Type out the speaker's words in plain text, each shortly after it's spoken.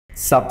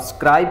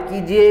Subscribe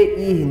कीजिए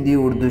ई Hindi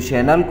Urdu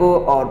channel को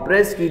और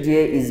प्रेस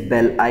कीजिए इस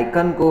बेल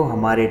आइकन को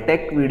हमारे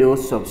टेक वीडियो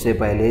सबसे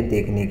पहले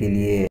देखने के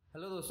लिए।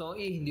 हेलो दोस्तों,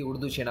 ई हिंदी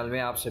उर्दू चैनल में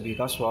आप सभी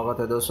का स्वागत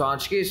है। दोस्तों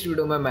आज के इस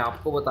वीडियो में मैं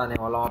आपको बताने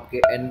वाला हूं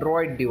आपके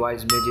एंड्रॉयड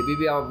डिवाइस में जब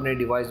भी आप अपने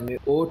डिवाइस में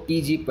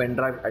OTG पेन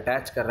ड्राइव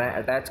अटैच कर रहे हैं,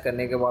 अटैच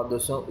करने के बाद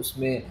दोस्तों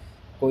उसमें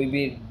कोई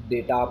भी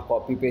डेटा आप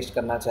कॉपी पेस्ट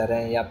करना चाह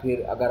रहे हैं या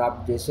फिर अगर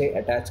आप जैसे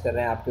अटैच कर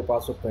रहे हैं आपके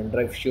पास वो पेन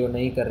ड्राइव शो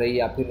नहीं कर रही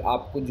या फिर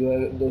आपको जो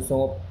है दोस्तों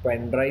वो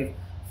पेन ड्राइव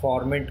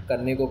फॉर्मेट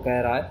करने को कह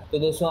रहा है, तो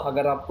दोस्तों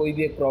अगर आप कोई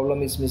भी एक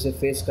प्रॉब्लम इसमें से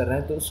फेस कर रहे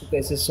हैं तो उसको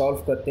कैसे सॉल्व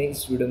करते हैं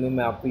इस वीडियो में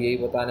मैं आपको यही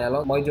बताने वाला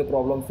हूँ। मैं जो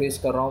प्रॉब्लम फेस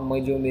कर रहा हूँ,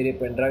 मैं जो मेरे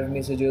पेन ड्राइव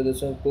में से जो है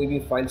दोस्तों कोई भी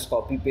फाइल्स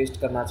कॉपी पेस्ट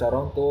करना चाह रहा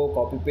हूँ तो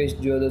कॉपी पेस्ट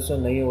जो है दोस्तों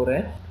नहीं हो रहे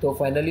हैं, तो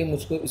फाइनली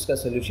मुझको इसका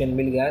सोल्यूशन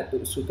मिल गया है। तो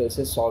इसको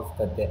कैसे सॉल्व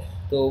करते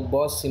हैं, तो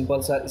बहुत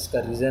सिंपल सा इसका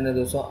रीज़न है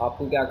दोस्तों।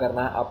 आपको क्या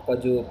करना है, आपका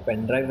जो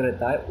पेन ड्राइव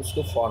रहता है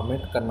उसको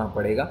फॉर्मेट करना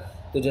पड़ेगा।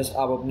 तो जस्ट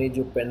आप अपनी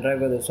जो पेन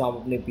ड्राइव है दोस्तों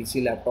आप अपने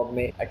PC लैपटॉप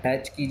में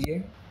अटैच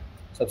कीजिए।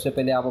 सबसे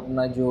पहले आप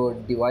अपना जो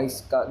डिवाइस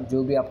का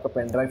जो भी आपका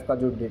पेन ड्राइव का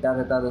जो डेटा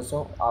रहता है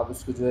दोस्तों आप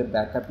उसको जो है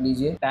बैकअप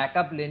लीजिए।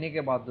 बैकअप लेने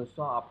के बाद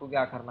दोस्तों आपको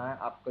क्या करना है,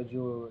 आपका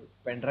जो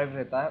पेन ड्राइव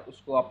रहता है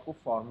उसको आपको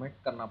फॉर्मेट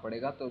करना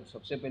पड़ेगा। तो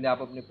सबसे पहले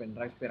आप अपने पेन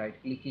ड्राइव पे राइट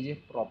क्लिक कीजिए,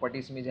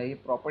 प्रॉपर्टीज़ में जाइए।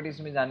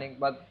 प्रॉपर्टीज़ में जाने के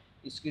बाद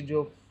इसकी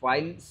जो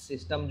फाइल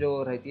सिस्टम जो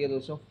रहती है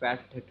दोस्तों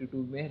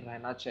FAT32 में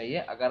रहना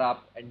चाहिए। अगर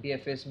आप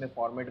NTFS में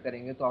फॉर्मेट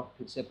करेंगे तो आप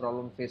फिर से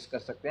प्रॉब्लम फेस कर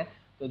सकते हैं।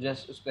 तो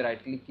जस्ट उस पर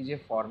राइट क्लिक कीजिए,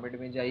 फॉर्मेट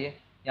में जाइए।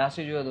 यहाँ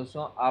से जो है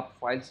दोस्तों आप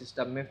फाइल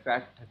सिस्टम में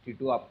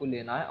FAT32 आपको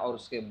लेना है और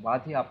उसके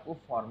बाद ही आपको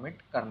फॉर्मेट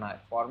करना है।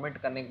 फॉर्मेट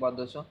करने के बाद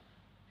दोस्तों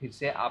फिर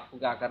से आपको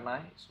क्या करना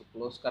है, इसको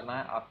क्लोज करना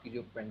है। आपकी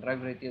जो पेन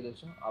ड्राइव रहती है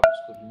दोस्तों आप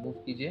उसको रिमूव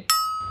कीजिए।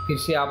 फिर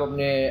से आप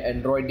अपने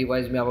एंड्रॉयड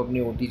डिवाइस में आप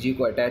अपनी OTG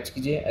को अटैच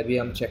कीजिए। अभी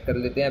हम चेक कर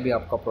लेते हैं अभी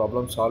आपका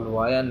प्रॉब्लम सॉल्व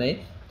हुआ या नहीं।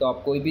 तो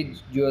आप कोई भी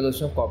जो है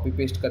दोस्तों कॉपी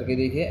पेस्ट करके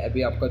देखिए,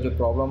 अभी आपका जो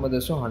प्रॉब्लम है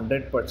दोस्तों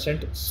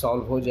 100%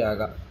 सॉल्व हो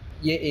जाएगा।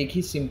 ये एक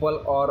ही सिंपल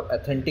और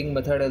ऑथेंटिक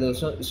मेथड है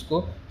दोस्तों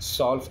इसको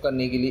सॉल्व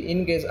करने के लिए।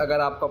 इन केस अगर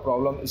आपका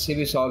प्रॉब्लम इससे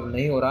भी सॉल्व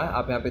नहीं हो रहा है,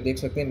 आप यहाँ पे देख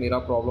सकते हैं मेरा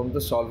प्रॉब्लम तो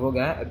सॉल्व हो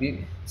गया है, अभी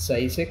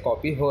सही से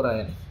कॉपी हो रहा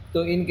है।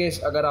 तो इन केस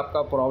अगर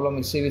आपका प्रॉब्लम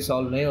इससे भी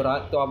सॉल्व नहीं हो रहा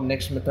है तो आप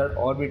नेक्स्ट मेथड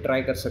और भी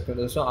ट्राई कर सकते हैं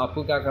दोस्तों।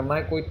 आपको क्या करना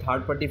है, कोई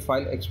third party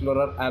file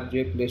explorer app जो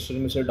है प्ले स्टोर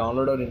में से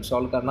डाउनलोड और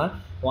इंस्टॉल करना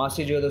है। वहाँ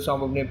से जो है दोस्तों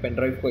आप अपने पेन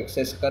ड्राइव को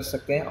एक्सेस कर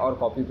सकते हैं और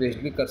कॉपी पेस्ट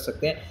भी कर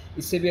सकते हैं।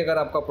 इससे भी अगर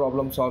आपका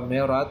प्रॉब्लम सॉल्व नहीं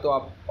हो रहा है तो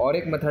आप और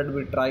एक मेथड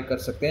भी ट्राई कर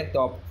सकते हैं। तो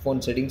आप फ़ोन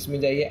सेटिंग्स में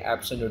जाइए,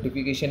 ऐप्स एंड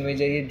नोटिफिकेशन में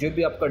जाइए, जो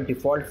भी आपका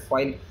डिफ़ॉल्ट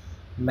फाइल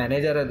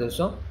मैनेजर है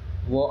दोस्तों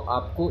वो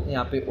आपको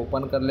यहाँ पे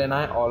ओपन कर लेना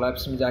है ऑल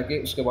ऐप्स में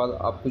जाके। उसके बाद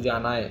आपको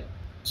जाना है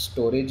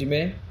स्टोरेज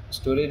में।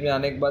 स्टोरेज में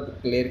आने के बाद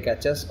क्लियर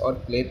कैचेस और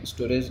क्लियर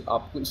स्टोरेज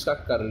आपको इसका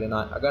कर लेना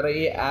है। अगर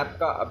ये ऐप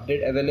का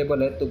अपडेट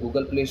अवेलेबल है तो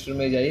गूगल प्ले स्टोर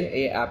में जाइए,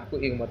 ये ऐप को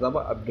एक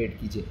मरतबा अपडेट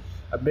कीजिए।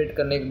 अपडेट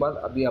करने के बाद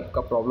अभी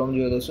आपका प्रॉब्लम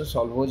जो है दोस्तों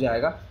सॉल्व हो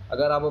जाएगा।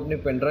 अगर आप अपने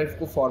पेन ड्राइव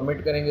को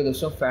फॉर्मेट करेंगे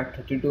दोस्तों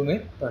FAT32 में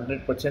तो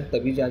 100%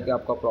 तभी जाके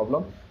आपका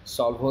प्रॉब्लम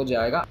सॉल्व हो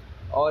जाएगा।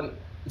 और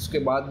इसके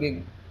बाद भी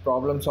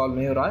प्रॉब्लम सॉल्व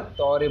नहीं हो रहा है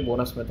तो और ये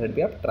बोनस मेथड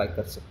भी आप ट्राई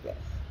कर सकते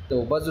हैं।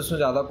 तो बस दोस्तों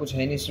ज़्यादा कुछ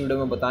है नहीं इस वीडियो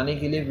में बताने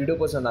के लिए। वीडियो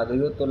पसंद आ गई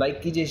हो तो लाइक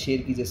कीजिए,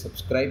 शेयर कीजिए,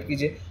 सब्सक्राइब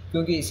कीजिए,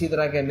 क्योंकि इसी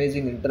तरह के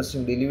अमेजिंग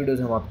इंटरेस्टिंग डेली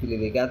वीडियोज़ हम आपके लिए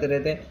लेके आते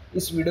रहते हैं।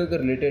 इस वीडियो के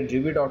रिलेटेड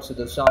जो भी डाउट्स है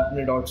दोस्तों आप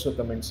अपने डाउट्स को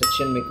कमेंट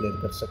सेक्शन में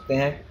क्लियर कर सकते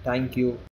हैं। Thank you.